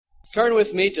Turn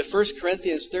with me to 1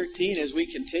 Corinthians 13 as we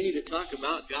continue to talk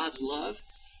about God's love.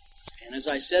 And as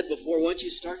I said before, once you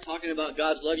start talking about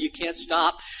God's love, you can't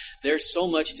stop. There's so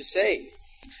much to say.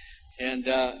 And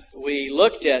we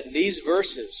looked at these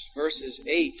verses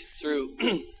 8 through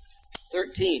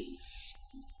 13.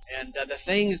 And the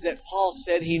things that Paul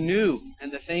said he knew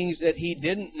and the things that he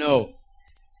didn't know.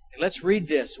 And let's read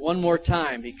this one more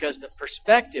time because the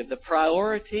perspective, the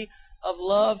priority of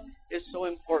love is so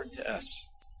important to us.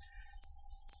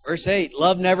 Verse 8,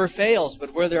 love never fails,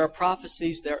 but where there are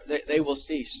prophecies, they will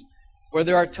cease. Where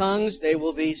there are tongues, they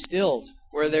will be stilled.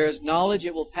 Where there is knowledge,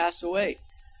 it will pass away.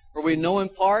 For we know in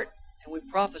part, and we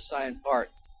prophesy in part.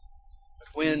 But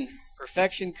when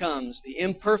perfection comes, the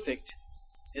imperfect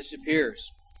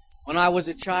disappears. When I was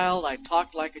a child, I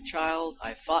talked like a child,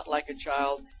 I thought like a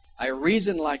child, I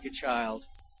reasoned like a child.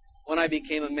 When I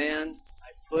became a man,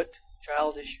 I put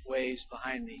childish ways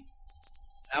behind me.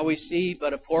 Now we see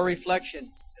but a poor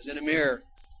reflection as in a mirror.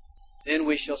 Then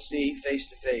we shall see face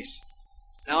to face.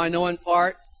 Now I know in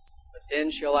part, but then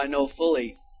shall I know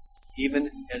fully, even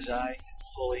as I am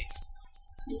fully.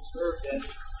 We observe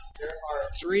that there are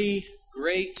three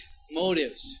great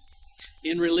motives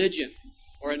in religion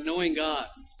or in knowing God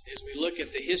as we look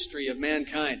at the history of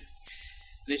mankind.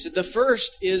 And he said the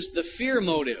first is the fear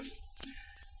motive.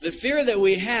 The fear that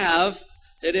we have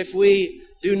that if we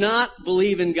do not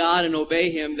believe in God and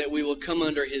obey Him, that we will come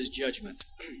under His judgment.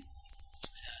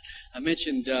 I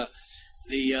mentioned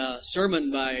the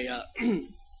sermon by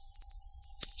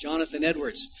Jonathan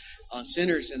Edwards on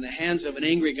sinners in the hands of an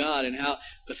angry God and how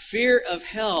the fear of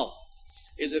hell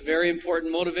is a very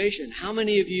important motivation. How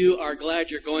many of you are glad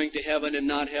you're going to heaven and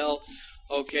not hell?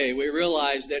 Okay, we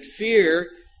realize that fear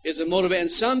is a motivation.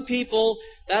 And some people,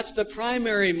 that's the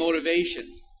primary motivation.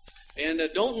 And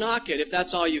don't knock it if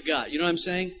that's all you got. You know what I'm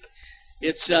saying?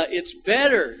 It's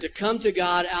better to come to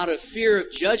God out of fear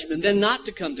of judgment than not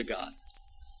to come to God.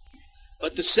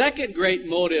 But the second great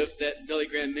motive that Billy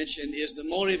Graham mentioned is the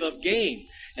motive of gain.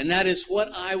 And that is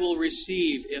what I will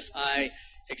receive if I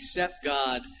accept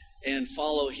God and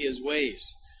follow His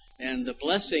ways. And the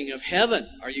blessing of heaven.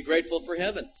 Are you grateful for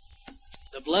heaven?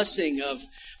 The blessing of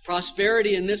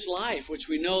prosperity in this life, which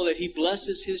we know that He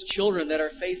blesses His children that are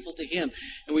faithful to Him.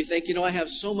 And we think, I have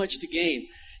so much to gain.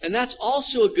 And that's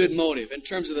also a good motive in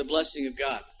terms of the blessing of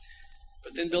God.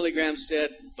 But then Billy Graham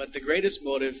said, but the greatest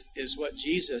motive is what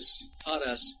Jesus taught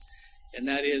us, and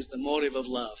that is the motive of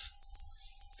love.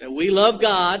 That we love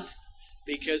God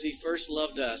because He first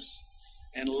loved us,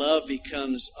 and love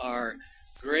becomes our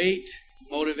great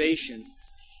motivation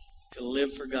to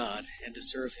live for God and to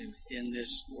serve Him in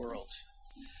this world.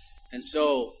 And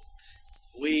so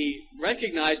we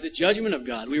recognize the judgment of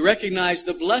God. We recognize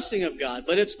the blessing of God.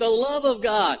 But it's the love of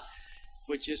God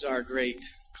which is our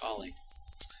great calling.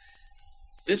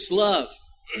 This love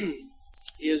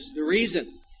is the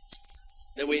reason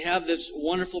that we have this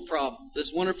wonderful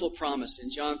promise in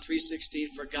John 3:16.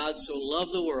 For God so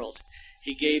loved the world,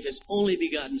 He gave His only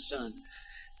begotten Son,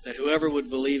 that whoever would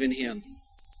believe in Him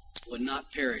would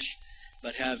not perish,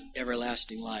 but have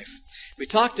everlasting life. We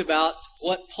talked about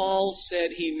what Paul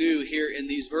said he knew here in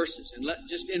these verses. And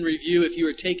just in review, if you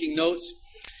were taking notes,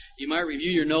 you might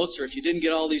review your notes, or if you didn't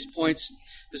get all these points,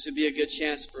 this would be a good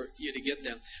chance for you to get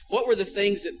them. What were the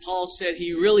things that Paul said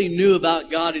he really knew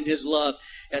about God and His love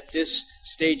at this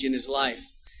stage in his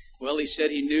life? Well, he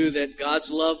said he knew that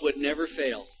God's love would never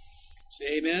fail.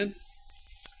 Say amen.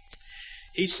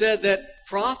 He said that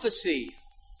prophecies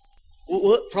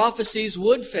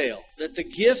would fail, that the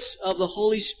gifts of the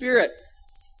Holy Spirit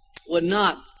would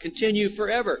not continue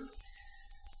forever.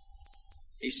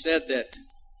 He said that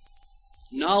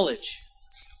knowledge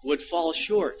would fall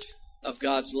short of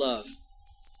God's love.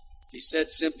 He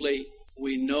said simply,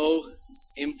 we know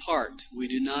in part. We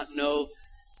do not know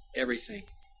everything.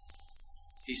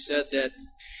 He said that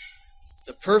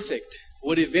the perfect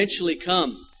would eventually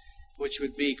come, which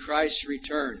would be Christ's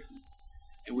return.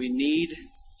 And we need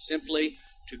simply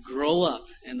to grow up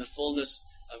in the fullness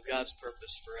of God's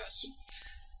purpose for us.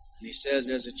 And he says,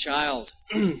 as a child,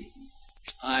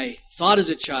 I thought as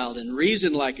a child and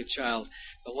reasoned like a child,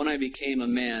 but when I became a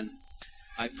man,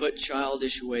 I put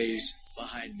childish ways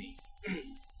behind me.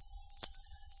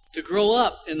 To grow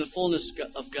up in the fullness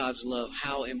of God's love,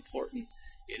 how important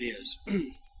it is.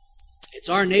 It's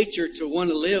our nature to want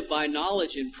to live by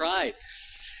knowledge and pride,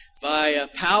 by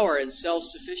power and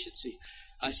self-sufficiency.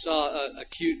 I saw a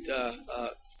cute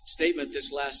statement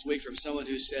this last week from someone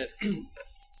who said,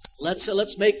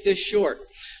 let's make this short.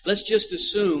 Let's just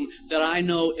assume that I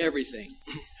know everything.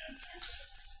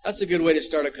 That's a good way to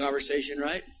start a conversation,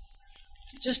 right?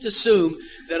 Just assume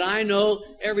that I know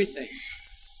everything.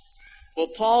 Well,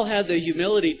 Paul had the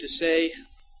humility to say,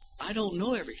 I don't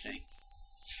know everything.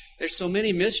 There's so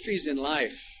many mysteries in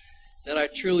life that I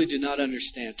truly do not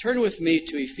understand. Turn with me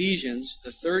to Ephesians, the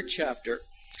 3rd chapter,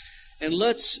 and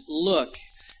let's look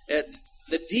at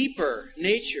the deeper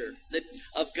nature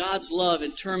of God's love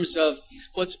in terms of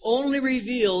what's only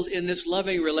revealed in this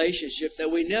loving relationship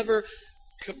that we never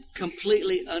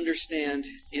completely understand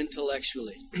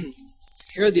intellectually.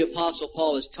 Here the Apostle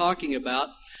Paul is talking about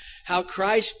how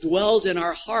Christ dwells in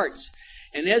our hearts.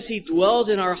 And as He dwells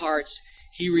in our hearts,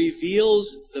 He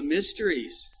reveals the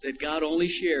mysteries that God only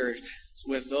shares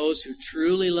with those who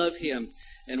truly love Him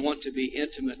and want to be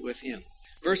intimate with Him.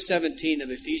 Verse 17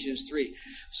 of Ephesians 3,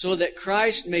 so that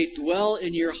Christ may dwell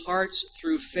in your hearts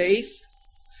through faith,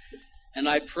 and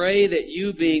I pray that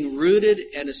you, being rooted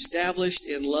and established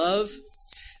in love,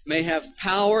 may have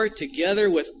power together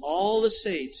with all the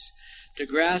saints to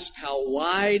grasp how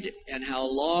wide and how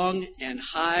long and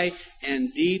high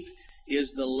and deep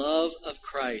is the love of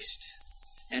Christ,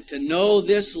 and to know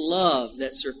this love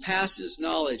that surpasses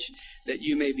knowledge, that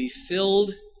you may be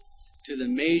filled to the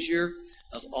measure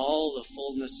of all the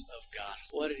fullness of God.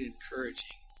 What an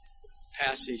encouraging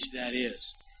passage that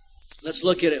is. Let's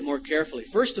look at it more carefully.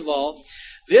 First of all,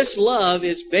 this love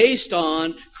is based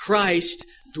on Christ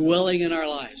dwelling in our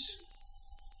lives.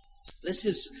 This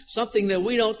is something that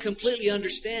we don't completely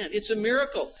understand. It's a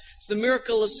miracle. It's the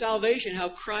miracle of salvation, how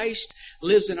Christ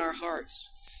lives in our hearts.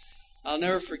 I'll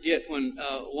never forget when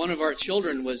one of our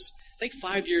children was, I think,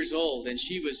 5 years old, and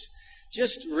she was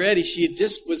just ready. She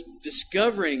just was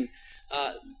discovering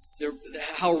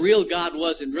how real God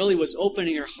was and really was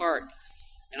opening her heart.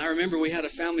 And I remember we had a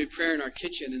family prayer in our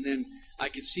kitchen, and then I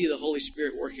could see the Holy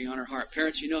Spirit working on her heart.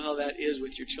 Parents, you know how that is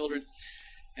with your children.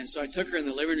 And so I took her in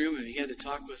the living room and began to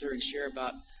talk with her and share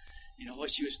about, what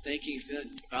she was thinking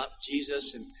about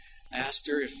Jesus, and asked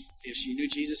her if she knew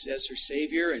Jesus as her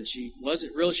Savior, and she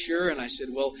wasn't real sure. And I said,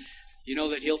 well, you know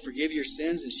that He'll forgive your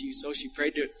sins, and she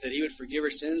prayed that He would forgive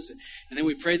her sins, and then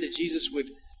we prayed that Jesus would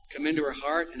come into her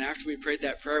heart. And after we prayed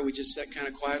that prayer, we just sat kind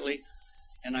of quietly,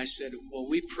 and I said, well,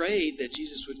 we prayed that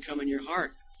Jesus would come in your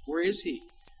heart. Where is He?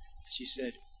 She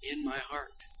said, in my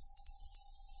heart.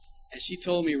 And she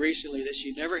told me recently that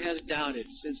she never has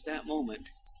doubted since that moment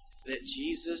that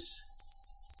Jesus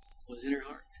was in her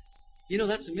heart.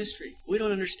 That's a mystery. We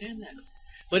don't understand that.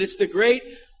 But it's the great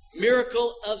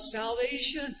miracle of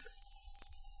salvation.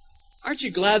 Aren't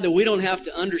you glad that we don't have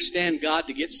to understand God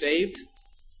to get saved?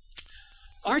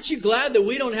 Aren't you glad that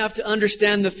we don't have to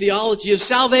understand the theology of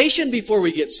salvation before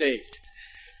we get saved?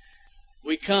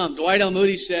 Dwight L.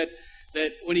 Moody said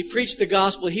that when he preached the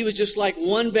gospel, he was just like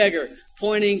one beggar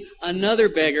pointing another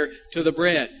beggar to the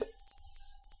bread.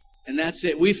 And that's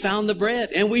it. We found the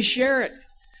bread and we share it.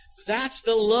 That's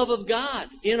the love of God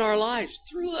in our lives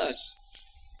through us.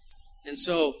 And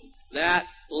so that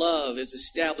love is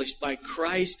established by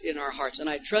Christ in our hearts. And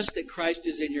I trust that Christ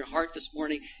is in your heart this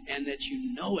morning and that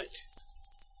you know it.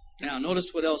 Now, notice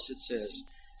what else it says.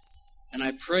 And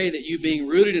I pray that you, being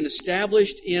rooted and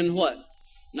established in what?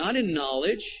 Not in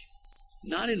knowledge,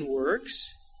 not in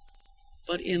works,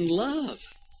 but in love,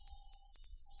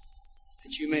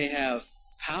 that you may have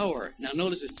power. Now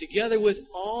notice this, together with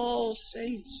all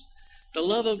saints, the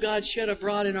love of God shed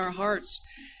abroad in our hearts,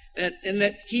 and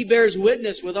that He bears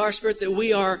witness with our spirit that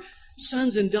we are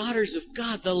sons and daughters of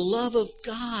God, the love of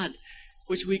God,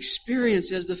 which we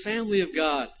experience as the family of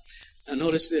God. Now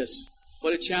notice this,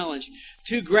 what a challenge.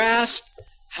 To grasp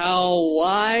how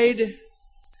wide,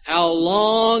 how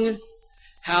long,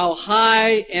 how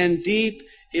high and deep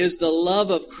is the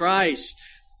love of Christ.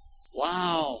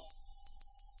 Wow.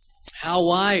 How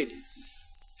wide?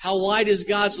 How wide is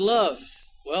God's love?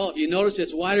 Well, if you notice,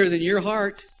 it's wider than your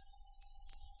heart.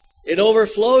 It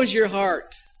overflows your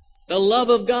heart. The love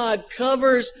of God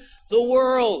covers the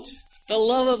world. The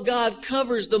love of God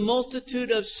covers the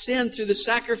multitude of sin through the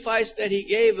sacrifice that He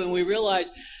gave. And we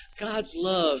realize God's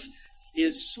love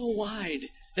is so wide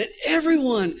that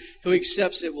everyone who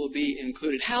accepts it will be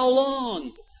included. How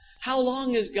long? How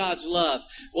long is God's love?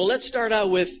 Well, let's start out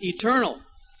with eternal.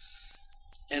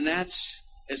 And that's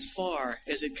as far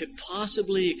as it could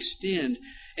possibly extend.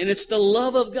 And it's the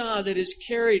love of God that has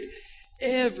carried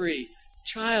every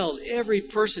child, every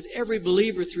person, every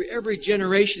believer through every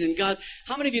generation in God.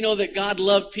 How many of you know that God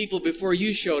loved people before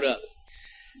you showed up?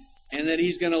 And that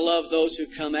He's going to love those who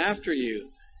come after you?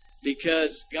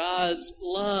 Because God's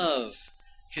love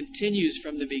continues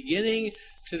from the beginning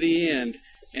to the end,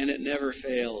 and it never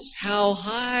fails. How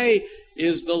high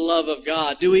is the love of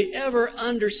God? Do we ever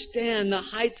understand the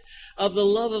height of the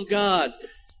love of God?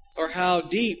 Or how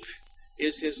deep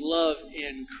is His love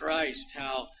in Christ?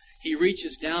 How He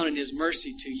reaches down in His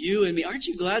mercy to you and me. Aren't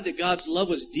you glad that God's love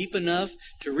was deep enough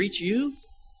to reach you?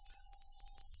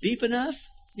 Deep enough?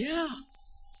 Yeah.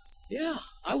 Yeah.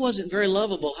 I wasn't very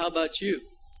lovable. How about you?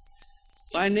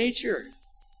 By nature.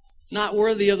 Not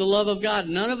worthy of the love of God.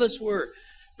 None of us were.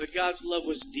 But God's love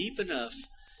was deep enough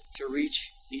to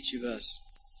reach each of us.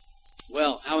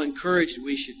 Well, how encouraged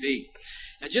we should be.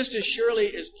 And just as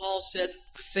surely as Paul said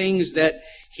things that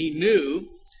he knew,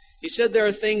 he said there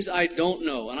are things I don't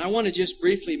know. And I want to just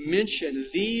briefly mention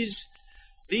these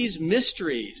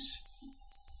mysteries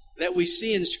that we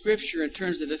see in Scripture in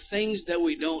terms of the things that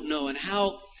we don't know, and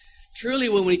how truly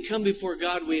when we come before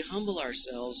God, we humble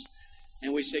ourselves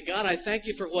and we say, God, I thank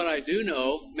you for what I do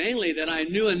know, mainly that I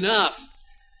knew enough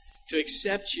to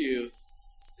accept you,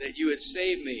 that you would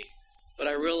save me. But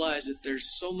I realize that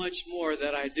there's so much more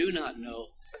that I do not know,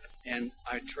 and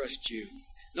I trust you.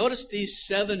 Notice these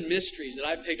 7 mysteries that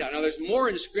I picked out. Now, there's more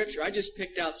in Scripture. I just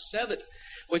picked out 7,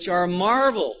 which are a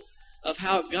marvel of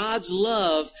how God's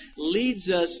love leads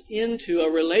us into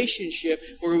a relationship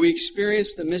where we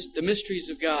experience the mysteries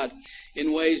of God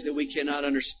in ways that we cannot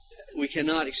understand. We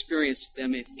cannot experience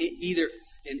them in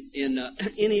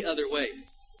any other way.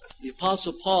 The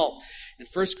Apostle Paul in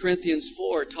 1 Corinthians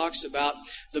 4 talks about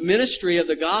the ministry of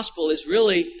the gospel is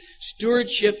really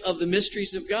stewardship of the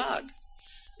mysteries of God.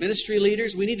 Ministry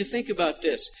leaders, we need to think about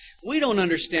this. We don't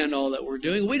understand all that we're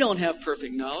doing. We don't have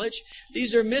perfect knowledge.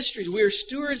 These are mysteries. We are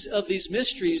stewards of these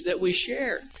mysteries that we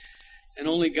share. And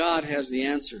only God has the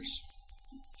answers.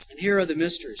 And here are the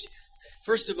mysteries.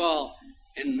 First of all,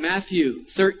 in Matthew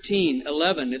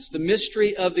 13:11, it's the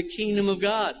mystery of the kingdom of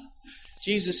God.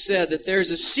 Jesus said that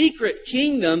there's a secret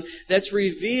kingdom that's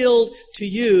revealed to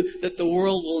you that the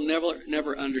world will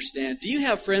never understand. Do you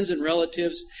have friends and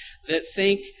relatives that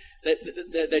think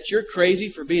that you're crazy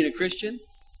for being a Christian?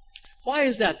 Why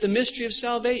is that? The mystery of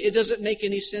salvation, it doesn't make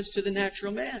any sense to the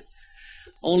natural man.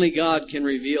 Only God can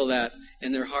reveal that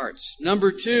in their hearts. Number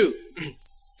 2,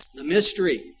 the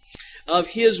mystery of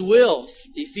His will.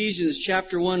 Ephesians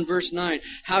chapter 1, verse 9.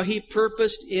 How He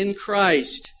purposed in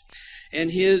Christ.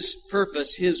 And His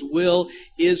purpose, His will,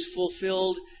 is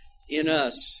fulfilled in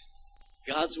us.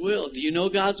 God's will. Do you know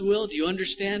God's will? Do you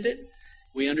understand it?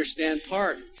 We understand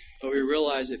part, but we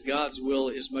realize that God's will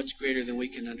is much greater than we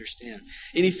can understand.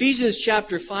 In Ephesians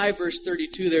chapter 5, verse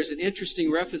 32, there's an interesting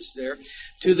reference there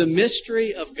to the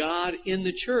mystery of God in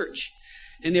the church.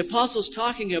 And the apostle's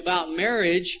talking about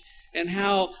marriage and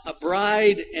how a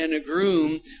bride and a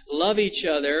groom love each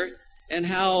other, and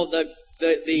how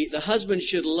the husband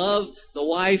should love the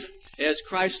wife as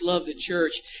Christ loved the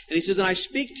church. And he says, and I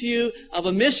speak to you of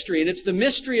a mystery, and it's the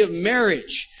mystery of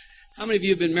marriage. How many of you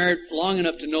have been married long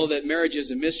enough to know that marriage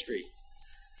is a mystery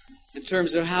in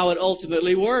terms of how it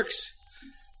ultimately works?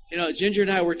 You know, Ginger and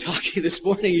I were talking this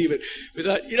morning even. We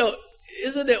thought,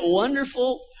 isn't it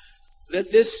wonderful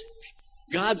that this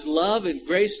God's love and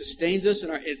grace sustains us,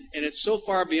 and it's so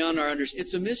far beyond our understanding.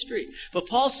 It's a mystery. But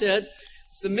Paul said,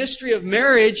 it's the mystery of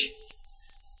marriage.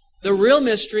 The real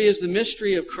mystery is the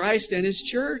mystery of Christ and His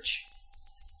church.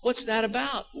 What's that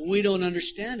about? We don't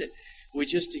understand it. We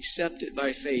just accept it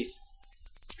by faith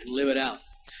and live it out.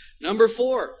 Number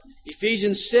 4,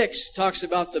 Ephesians 6 talks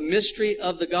about the mystery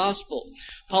of the gospel.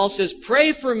 Paul says,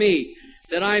 pray for me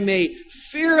that I may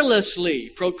fearlessly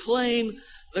proclaim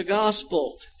the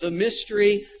gospel, the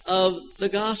mystery of the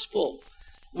gospel.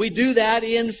 We do that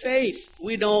in faith.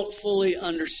 We don't fully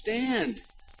understand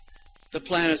the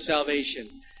plan of salvation.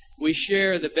 We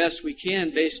share the best we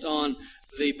can based on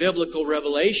the biblical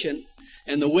revelation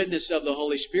and the witness of the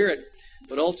Holy Spirit.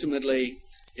 But ultimately,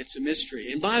 it's a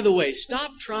mystery. And by the way,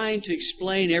 stop trying to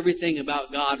explain everything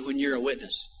about God when you're a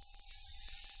witness.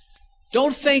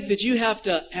 Don't think that you have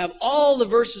to have all the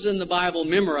verses in the Bible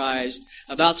memorized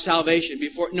about salvation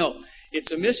before. No,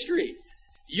 it's a mystery.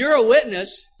 You're a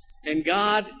witness, and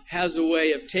God has a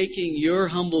way of taking your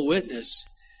humble witness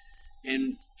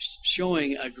and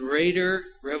showing a greater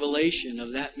revelation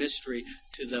of that mystery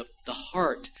to the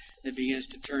heart that begins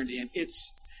to turn to Him.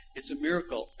 It's a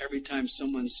miracle every time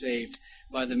someone's saved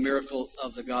by the miracle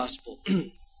of the gospel.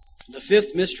 The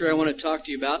 5th mystery I want to talk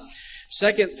to you about,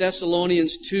 2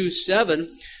 Thessalonians 2:7,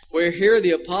 where here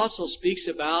the apostle speaks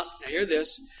about, now hear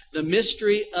this, the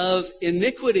mystery of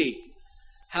iniquity,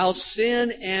 how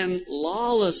sin and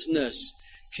lawlessness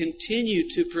continue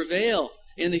to prevail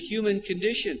in the human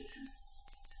condition.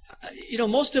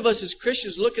 Most of us as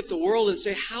Christians look at the world and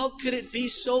say, how could it be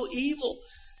so evil?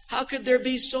 How could there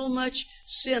be so much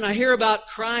sin? I hear about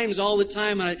crimes all the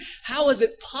time. And how is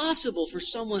it possible for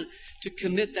someone to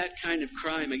commit that kind of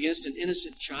crime against an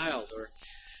innocent child, or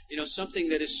something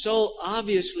that is so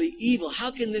obviously evil?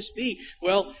 How can this be?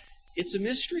 Well, It's a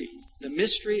mystery. The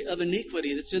mystery of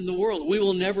iniquity that's in the world. We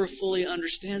will never fully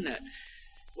understand that.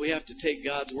 We have to take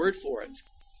God's word for it.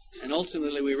 And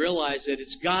ultimately we realize that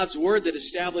it's God's word that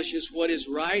establishes what is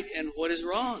right and what is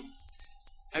wrong.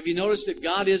 Have you noticed that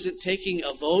God isn't taking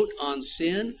a vote on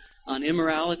sin, on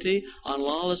immorality, on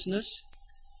lawlessness?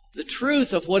 The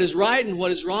truth of what is right and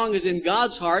what is wrong is in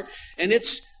God's heart, and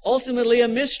it's ultimately a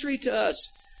mystery to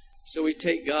us. So we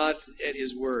take God at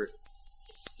His word.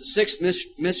 The sixth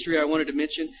mystery I wanted to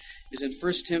mention is in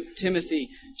 1 Timothy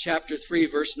chapter 3,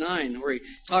 verse 9, where he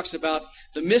talks about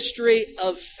the mystery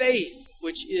of faith,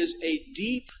 which is a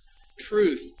deep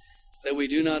truth that we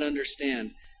do not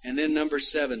understand. And then number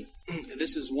 7,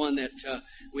 this is one that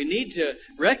we need to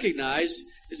recognize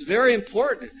is very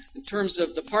important in terms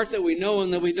of the part that we know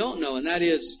and that we don't know, and that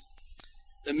is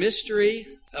the mystery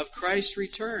of Christ's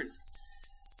return.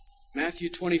 Matthew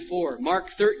 24. Mark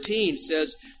 13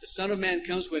 says, the Son of Man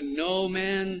comes when no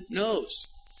man knows.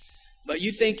 But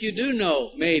you think you do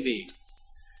know, maybe.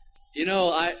 You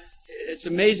know, it's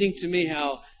amazing to me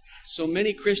how so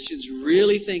many Christians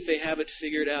really think they have it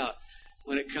figured out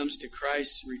when it comes to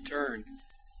Christ's return.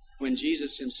 When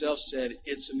Jesus himself said,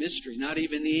 it's a mystery. Not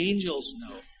even the angels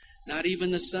know. Not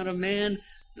even the Son of Man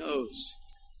knows.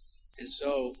 And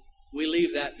so we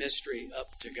leave that mystery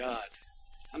up to God.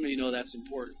 How many of you know that's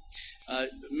important?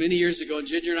 Many years ago,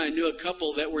 Ginger and I knew a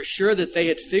couple that were sure that they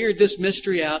had figured this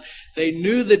mystery out. They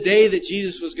knew the day that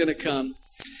Jesus was going to come.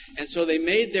 And so they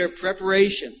made their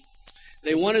preparation.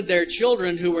 They wanted their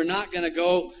children who were not going to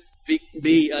go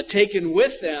be taken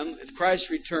with them at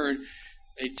Christ's return.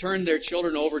 They turned their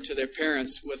children over to their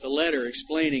parents with a letter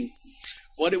explaining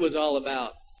what it was all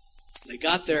about. They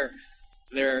got their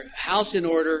house in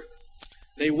order.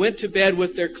 They went to bed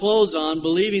with their clothes on,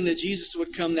 believing that Jesus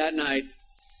would come that night.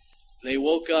 They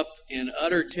woke up in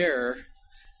utter terror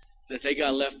that they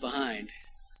got left behind.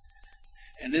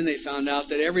 And then they found out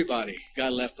that everybody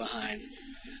got left behind.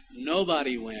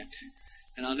 Nobody went.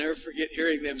 And I'll never forget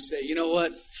hearing them say, you know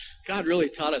what? God really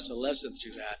taught us a lesson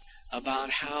through that about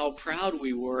how proud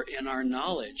we were in our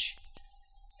knowledge.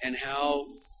 And how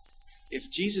if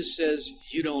Jesus says,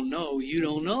 you don't know, you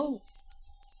don't know.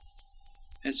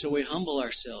 And so we humble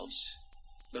ourselves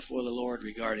before the Lord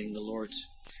regarding the Lord's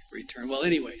return. Well,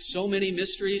 anyway, so many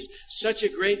mysteries, such a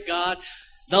great God.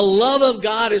 The love of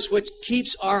God is what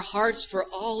keeps our hearts for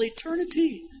all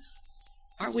eternity.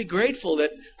 Aren't we grateful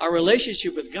that our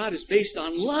relationship with God is based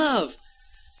on love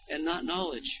and not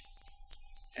knowledge?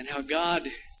 And how God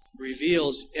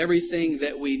reveals everything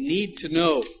that we need to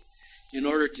know in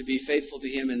order to be faithful to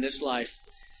Him in this life,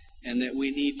 and that we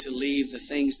need to leave the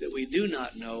things that we do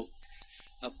not know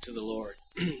up to the Lord.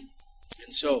 And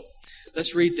so,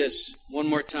 let's read this one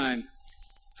more time.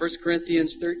 1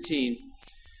 Corinthians 13.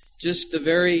 Just the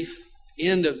very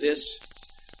end of this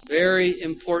very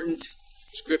important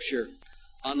scripture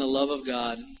on the love of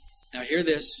God. Now hear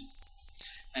this.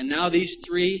 And now these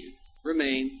three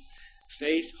remain,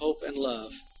 faith, hope, and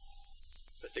love.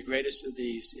 But the greatest of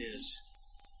these is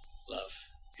love.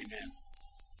 Amen.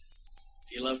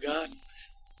 Do you love God?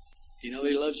 Do you know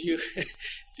He loves you?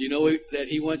 Do you know that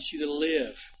He wants you to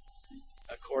live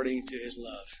according to His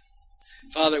love?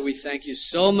 Father, we thank You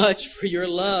so much for Your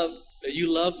love, that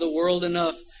You loved the world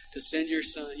enough to send Your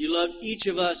Son. You loved each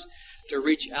of us to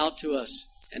reach out to us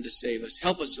and to save us.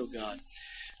 Help us, O God,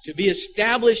 to be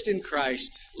established in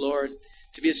Christ, Lord,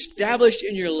 to be established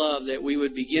in Your love, that we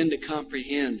would begin to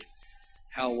comprehend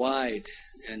how wide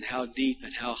and how deep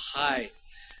and how high,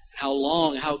 how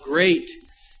long, how great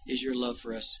is Your love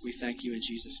for us. We thank You in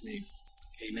Jesus' name.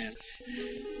 Amen.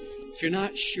 If you're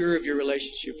not sure of your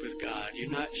relationship with God,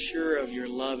 you're not sure of your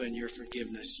love and your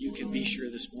forgiveness, you can be sure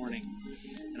this morning.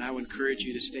 And I would encourage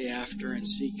you to stay after and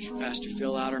seek Pastor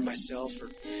Phil out or myself, or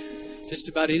just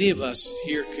about any of us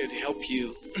here could help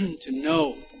you to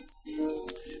know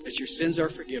that your sins are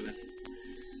forgiven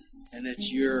and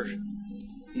that your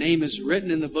name is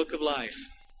written in the book of life,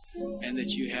 and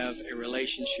that you have a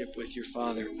relationship with your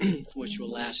Father which will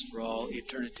last for all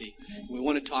eternity. We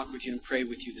want to talk with you and pray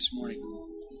with you this morning.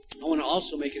 I want to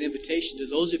also make an invitation to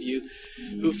those of you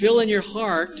who feel in your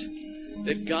heart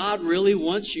that God really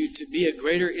wants you to be a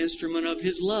greater instrument of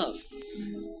His love.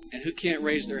 And who can't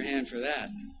raise their hand for that?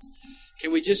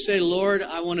 Can we just say, Lord,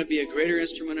 I want to be a greater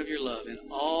instrument of Your love in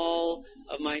all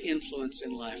of my influence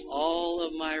in life, all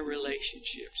of my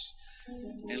relationships.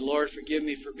 And Lord, forgive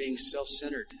me for being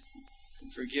self-centered.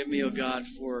 Forgive me, O God,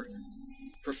 for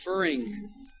preferring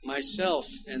myself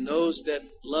and those that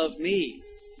love me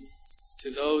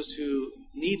to those who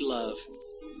need love.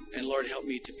 And Lord, help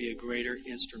me to be a greater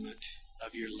instrument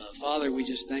of Your love. Father, we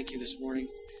just thank You this morning.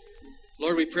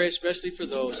 Lord, we pray especially for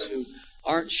those who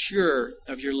aren't sure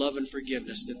of your love and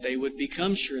forgiveness, that they would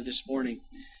become sure this morning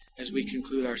as we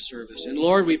conclude our service. And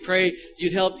Lord, we pray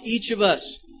you'd help each of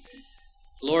us,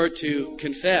 Lord, to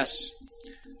confess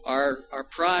our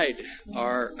pride,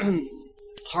 our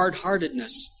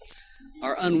hard-heartedness,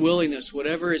 our unwillingness,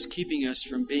 whatever is keeping us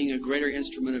from being a greater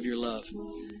instrument of your love.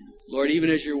 Lord, even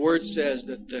as your word says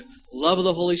that the love of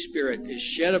the Holy Spirit is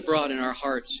shed abroad in our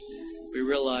hearts, we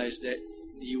realize that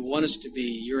you want us to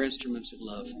be your instruments of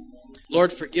love.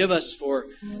 Lord, forgive us for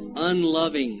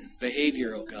unloving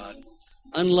behavior, O God,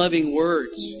 unloving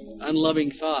words, unloving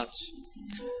thoughts.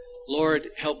 Lord,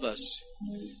 help us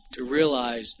to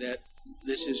realize that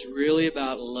this is really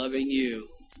about loving you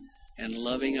and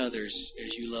loving others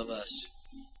as you love us.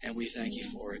 And we thank you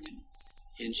for it.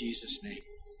 In Jesus' name.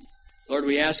 Lord,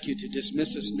 we ask you to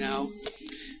dismiss us now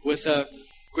with a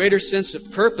greater sense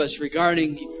of purpose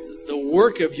regarding the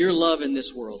work of your love in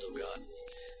this world, oh God.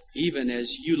 Even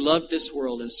as you loved this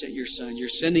world and sent your Son, you're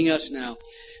sending us now,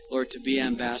 Lord, to be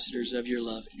ambassadors of your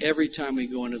love every time we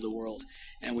go into the world.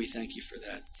 And we thank you for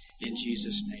that. In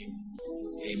Jesus' name,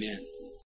 amen.